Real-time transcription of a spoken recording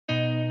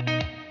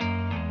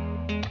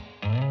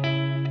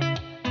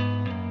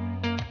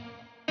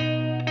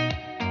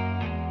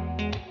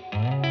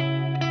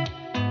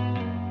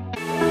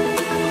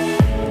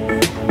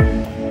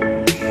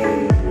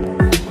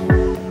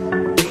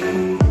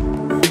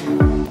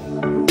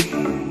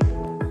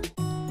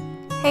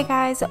Hey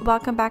guys,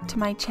 welcome back to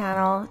my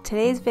channel.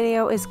 Today's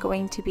video is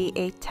going to be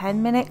a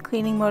 10-minute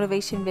cleaning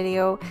motivation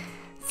video.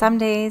 Some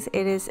days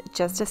it is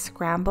just a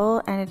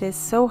scramble and it is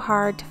so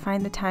hard to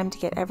find the time to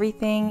get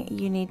everything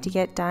you need to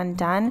get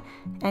done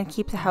and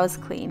keep the house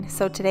clean.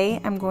 So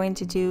today I'm going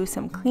to do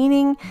some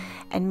cleaning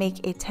and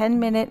make a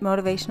 10-minute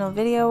motivational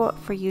video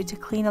for you to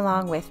clean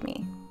along with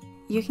me.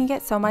 You can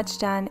get so much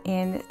done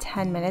in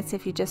 10 minutes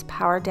if you just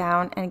power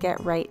down and get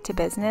right to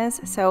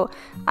business. So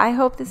I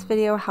hope this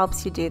video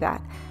helps you do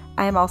that.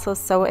 I am also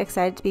so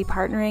excited to be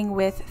partnering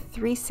with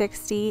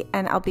 360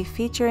 and I'll be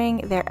featuring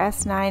their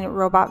S9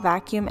 robot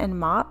vacuum and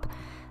mop.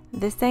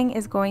 This thing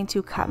is going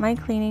to cut my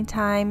cleaning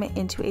time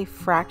into a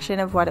fraction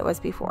of what it was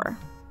before.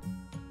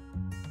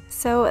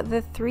 So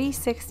the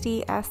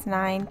 360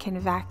 S9 can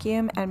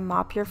vacuum and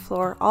mop your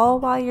floor all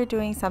while you're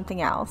doing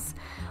something else.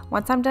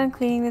 Once I'm done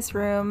cleaning this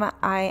room,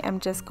 I am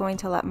just going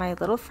to let my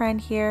little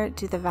friend here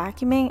do the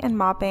vacuuming and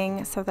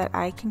mopping so that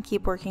I can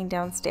keep working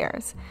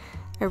downstairs.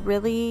 I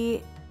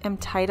really am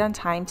tight on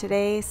time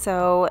today,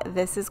 so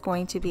this is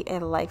going to be a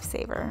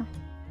lifesaver.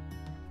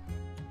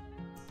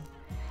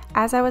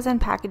 As I was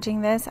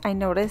unpackaging this, I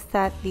noticed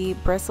that the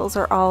bristles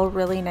are all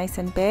really nice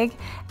and big,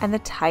 and the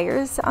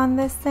tires on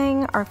this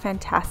thing are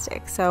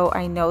fantastic, so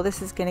I know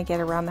this is going to get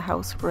around the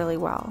house really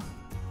well.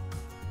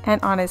 And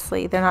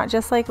honestly, they're not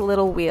just like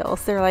little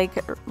wheels, they're like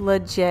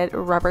legit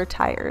rubber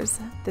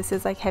tires. This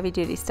is like heavy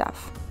duty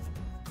stuff.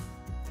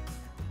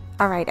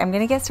 Alright, I'm going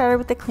to get started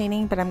with the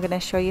cleaning, but I'm going to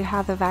show you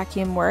how the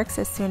vacuum works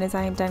as soon as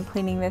I am done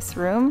cleaning this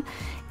room.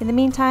 In the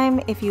meantime,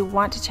 if you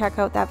want to check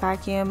out that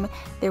vacuum,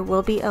 there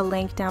will be a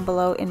link down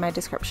below in my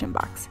description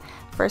box.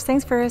 First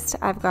things first,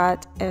 I've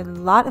got a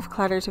lot of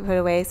clutter to put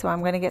away, so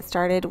I'm going to get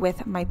started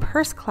with my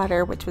purse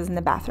clutter, which was in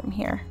the bathroom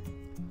here.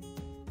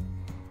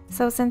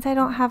 So since I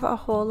don't have a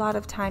whole lot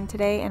of time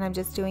today and I'm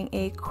just doing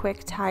a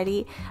quick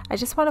tidy, I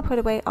just want to put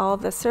away all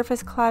of the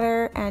surface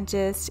clutter and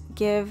just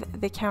give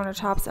the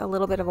countertops a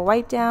little bit of a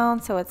wipe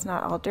down so it's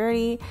not all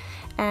dirty.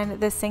 And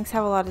the sinks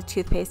have a lot of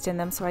toothpaste in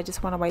them, so I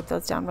just want to wipe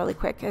those down really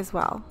quick as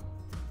well.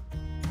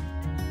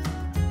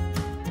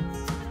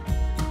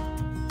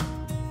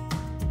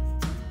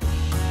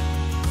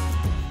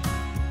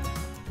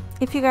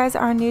 If you guys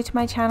are new to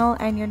my channel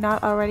and you're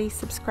not already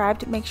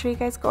subscribed, make sure you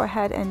guys go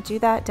ahead and do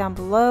that down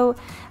below.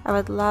 I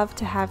would love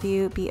to have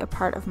you be a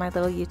part of my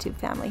little YouTube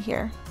family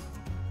here.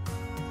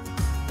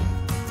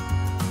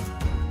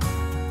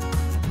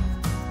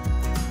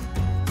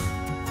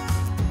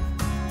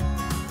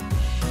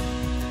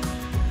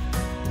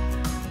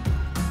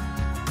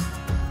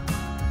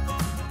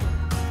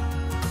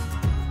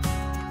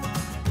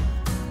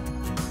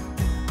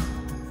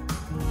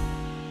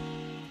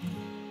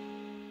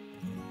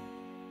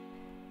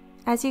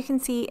 As you can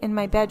see in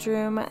my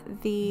bedroom,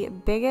 the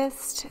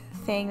biggest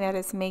thing that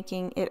is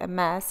making it a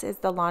mess is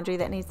the laundry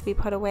that needs to be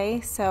put away.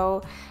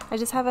 So I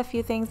just have a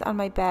few things on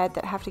my bed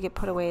that have to get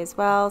put away as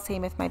well.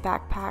 Same with my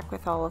backpack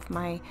with all of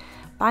my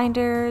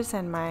binders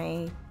and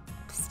my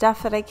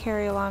stuff that I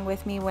carry along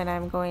with me when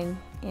I'm going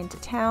into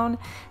town.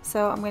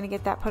 So I'm going to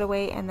get that put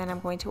away and then I'm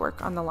going to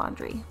work on the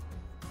laundry.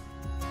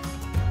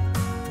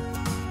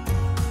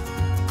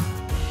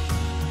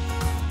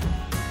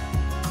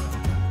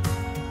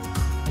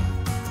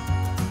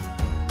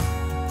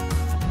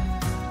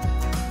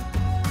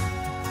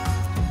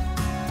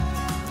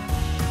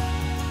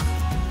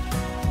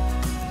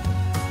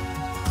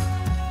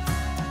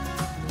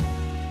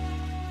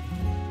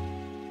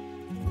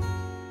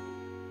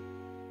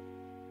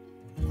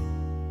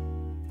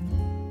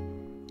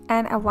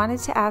 And I wanted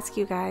to ask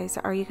you guys,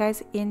 are you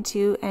guys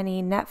into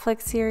any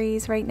Netflix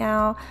series right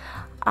now?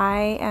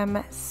 I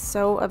am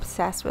so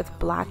obsessed with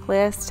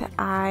Blacklist.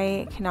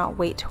 I cannot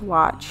wait to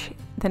watch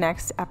the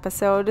next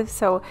episode.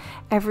 So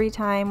every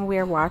time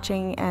we're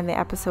watching and the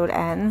episode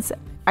ends,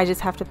 I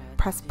just have to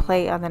press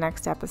play on the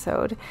next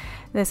episode.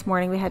 This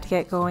morning we had to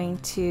get going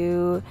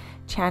to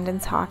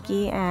Chandon's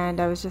hockey and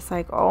I was just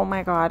like, oh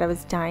my god, I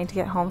was dying to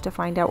get home to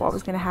find out what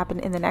was going to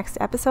happen in the next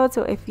episode.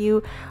 So if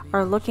you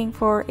are looking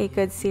for a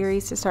good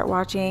series to start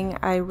watching,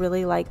 I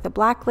really like The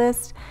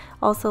Blacklist.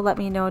 Also let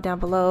me know down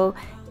below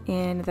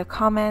in the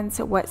comments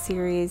what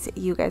series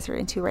you guys are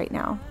into right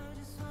now.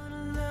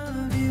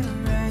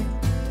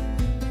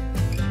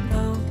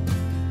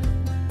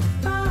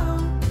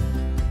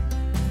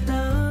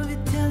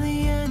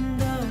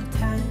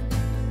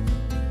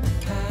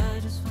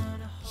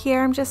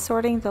 Here I'm just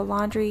sorting the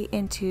laundry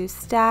into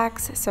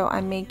stacks, so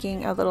I'm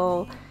making a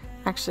little,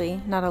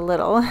 actually not a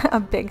little, a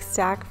big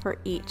stack for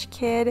each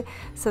kid,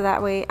 so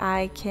that way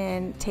I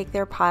can take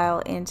their pile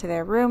into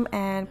their room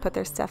and put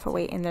their stuff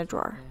away in their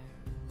drawer.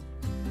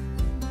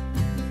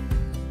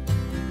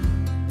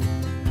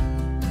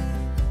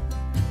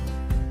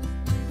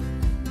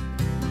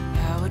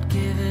 I would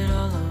give it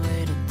all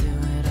away to do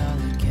it all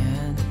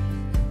again.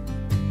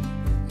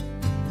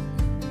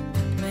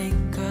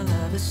 Make our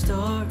love a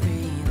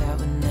story that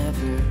would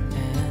never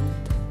end.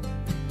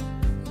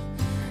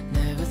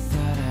 Never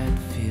thought I'd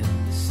feel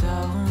so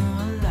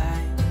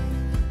alive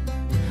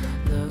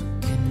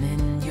looking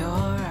in your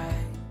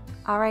eyes.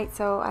 Alright,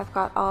 so I've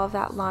got all of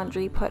that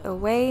laundry put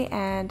away,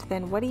 and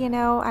then what do you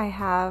know, I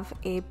have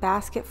a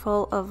basket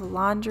full of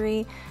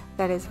laundry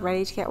that is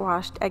ready to get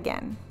washed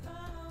again.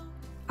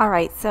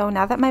 Alright, so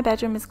now that my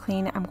bedroom is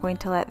clean, I'm going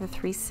to let the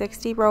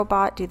 360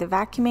 robot do the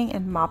vacuuming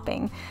and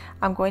mopping.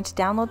 I'm going to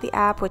download the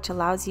app, which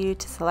allows you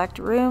to select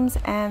rooms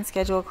and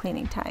schedule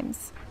cleaning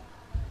times.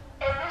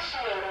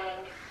 Initiating.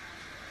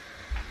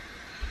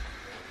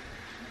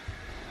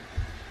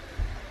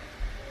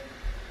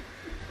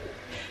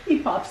 He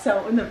pops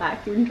out when the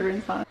vacuum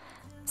turns on.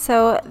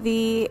 So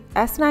the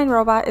S9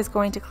 robot is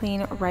going to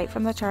clean right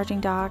from the charging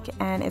dock,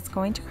 and it's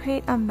going to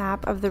create a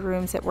map of the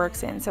rooms it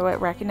works in, so it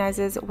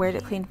recognizes where to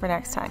clean for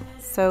next time.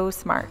 So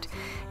smart.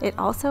 It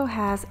also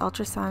has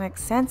ultrasonic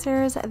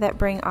sensors that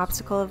bring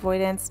obstacle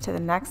avoidance to the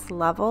next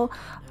level.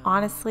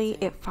 Honestly,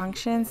 it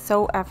functions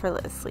so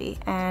effortlessly,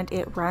 and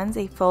it runs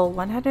a full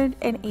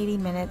 180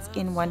 minutes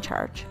in one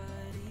charge.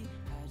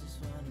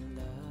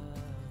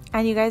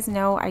 And you guys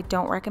know I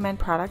don't recommend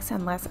products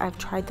unless I've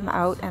tried them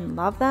out and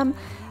love them.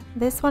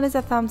 This one is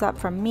a thumbs up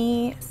from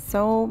me,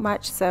 so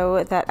much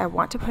so that I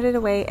want to put it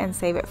away and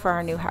save it for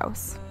our new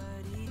house.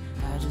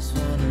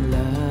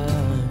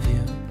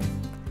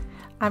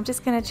 I'm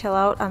just gonna chill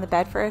out on the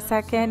bed for a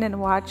second and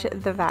watch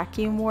the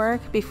vacuum work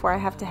before I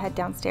have to head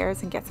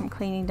downstairs and get some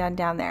cleaning done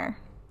down there.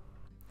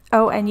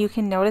 Oh, and you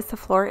can notice the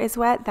floor is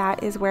wet.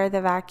 That is where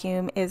the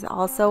vacuum is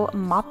also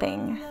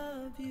mopping.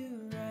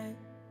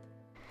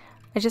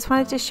 I just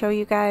wanted to show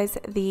you guys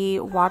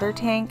the water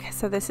tank.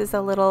 So this is a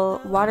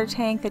little water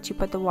tank that you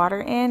put the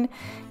water in.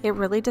 It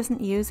really doesn't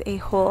use a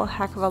whole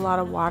heck of a lot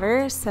of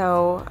water,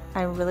 so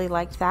I really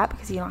liked that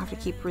because you don't have to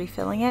keep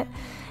refilling it.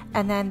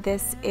 And then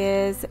this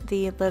is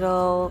the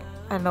little,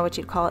 I don't know what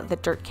you'd call it, the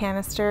dirt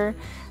canister.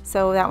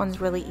 So that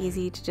one's really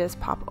easy to just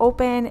pop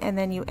open, and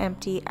then you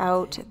empty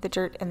out the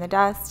dirt and the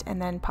dust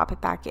and then pop it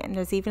back in.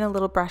 There's even a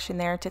little brush in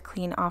there to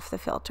clean off the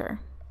filter.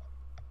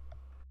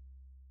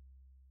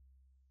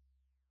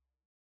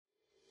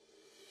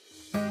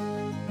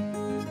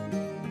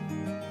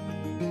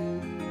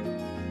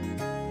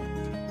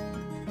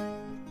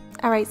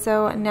 Alright,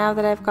 so now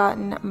that I've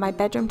gotten my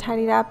bedroom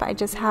tidied up, I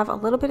just have a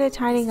little bit of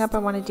tidying up I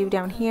want to do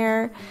down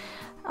here.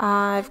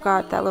 I've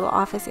got that little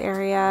office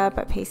area,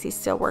 but Pacey's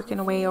still working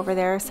away over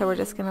there, so we're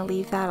just going to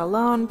leave that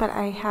alone. But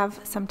I have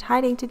some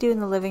tidying to do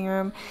in the living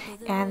room,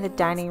 and the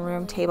dining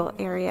room table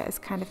area is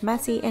kind of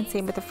messy, and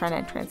same with the front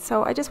entrance.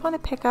 So I just want to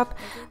pick up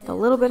the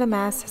little bit of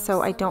mess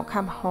so I don't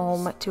come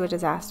home to a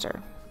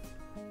disaster.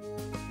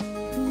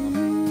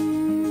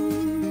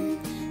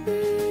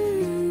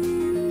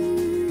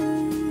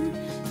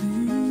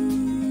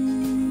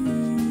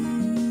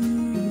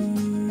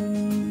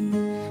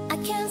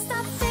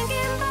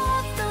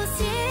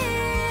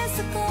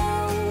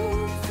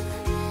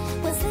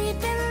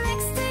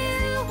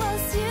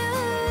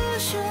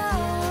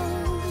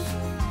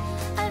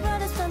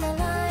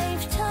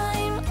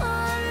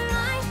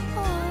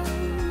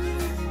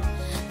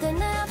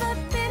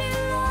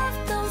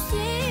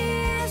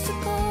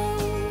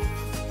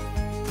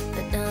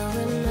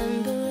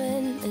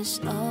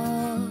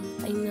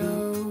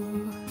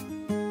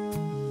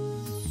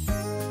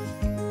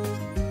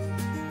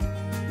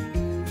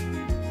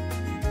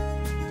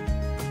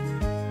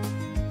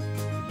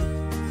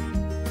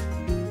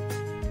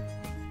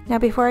 Now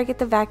before I get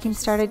the vacuum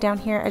started down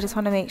here, I just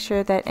want to make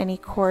sure that any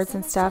cords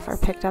and stuff are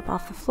picked up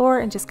off the floor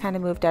and just kind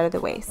of moved out of the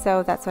way.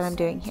 So that's what I'm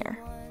doing here.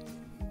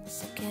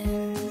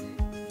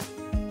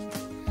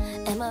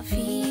 And my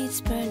feet's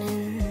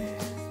burning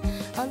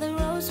on the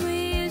roads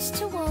we used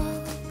to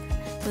walk,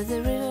 where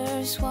the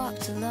rivers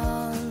walked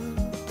along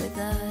with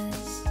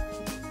us.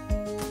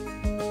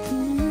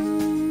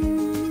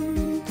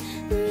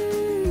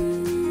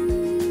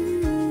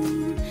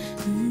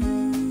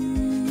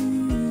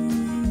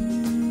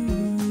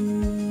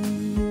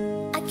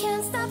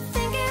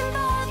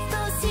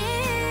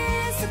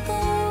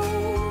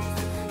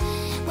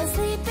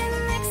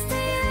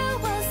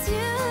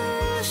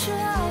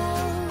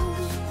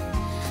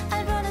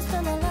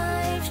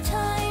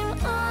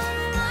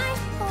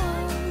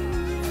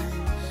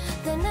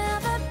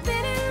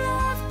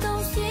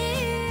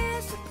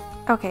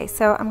 Okay,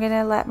 so I'm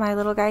gonna let my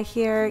little guy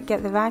here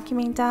get the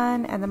vacuuming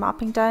done and the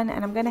mopping done,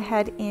 and I'm gonna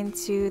head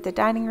into the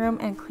dining room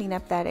and clean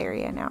up that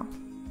area now.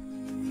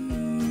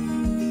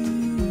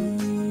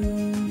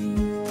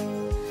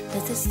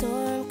 There's a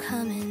storm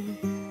coming,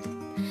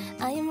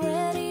 I am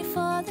ready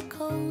for the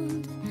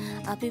cold.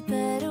 I'll be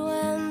better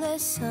when the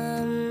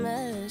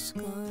summer's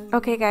gone.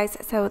 Okay guys,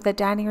 so the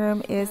dining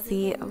room is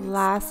the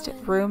last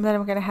room that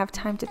I'm gonna have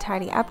time to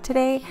tidy up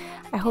today.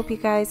 I hope you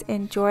guys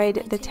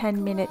enjoyed the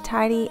 10-minute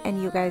tidy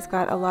and you guys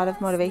got a lot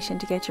of motivation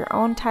to get your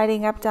own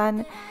tidying up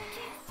done.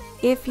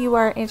 If you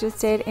are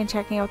interested in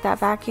checking out that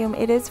vacuum,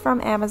 it is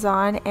from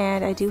Amazon,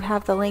 and I do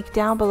have the link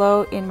down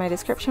below in my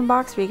description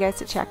box for you guys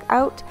to check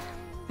out.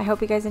 I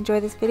hope you guys enjoy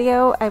this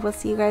video. I will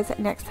see you guys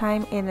next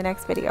time in the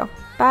next video.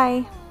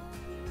 Bye!